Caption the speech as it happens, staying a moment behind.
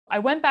I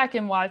went back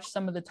and watched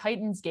some of the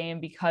Titans game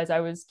because I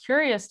was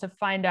curious to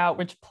find out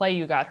which play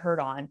you got hurt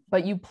on,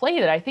 but you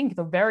played it, I think,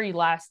 the very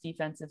last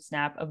defensive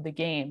snap of the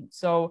game.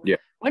 So yeah.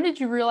 When did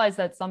you realize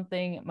that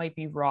something might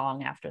be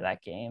wrong after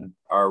that game?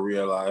 I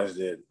realized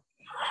it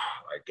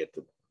like at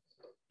the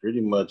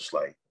pretty much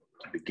like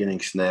the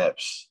beginning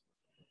snaps,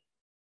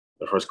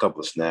 the first couple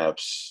of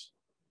snaps.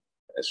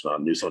 That's when I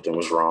knew something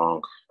was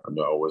wrong. I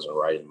knew I wasn't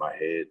right in my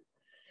head.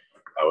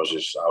 I was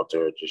just out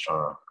there just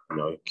trying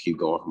to, keep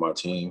going for my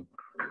team.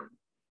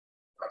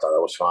 I thought I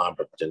was fine,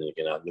 but then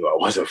again, I knew I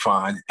wasn't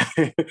fine.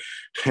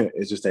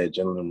 It's just that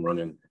adrenaline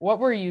running. What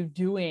were you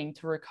doing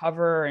to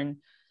recover and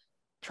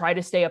try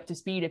to stay up to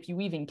speed, if you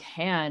even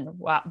can,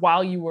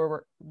 while you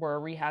were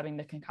rehabbing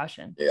the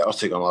concussion? Yeah, I was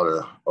taking a lot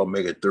of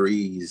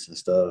omega-3s and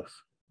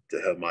stuff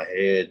to help my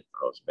head.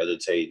 I was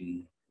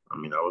meditating. I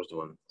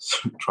was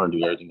trying to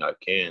do everything I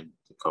can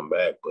to come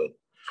back. But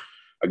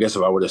I guess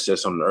if I would have said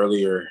something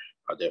earlier,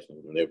 I definitely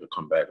would have been able to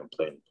come back and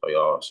play in the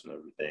playoffs and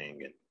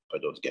everything and play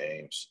those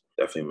games.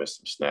 Definitely missed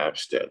some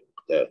snaps.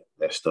 That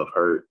stuff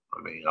hurt.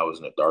 I was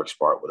in a dark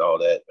spot with all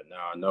that, but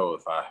now I know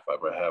if I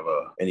ever have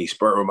any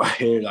spurt with my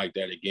head like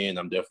that again,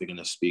 I'm definitely going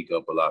to speak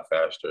up a lot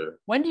faster.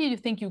 When do you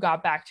think you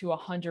got back to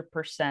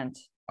 100%?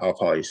 I'll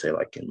probably say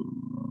like in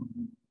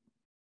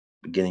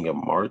beginning of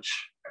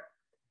March.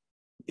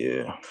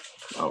 Yeah,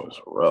 that was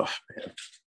rough, man.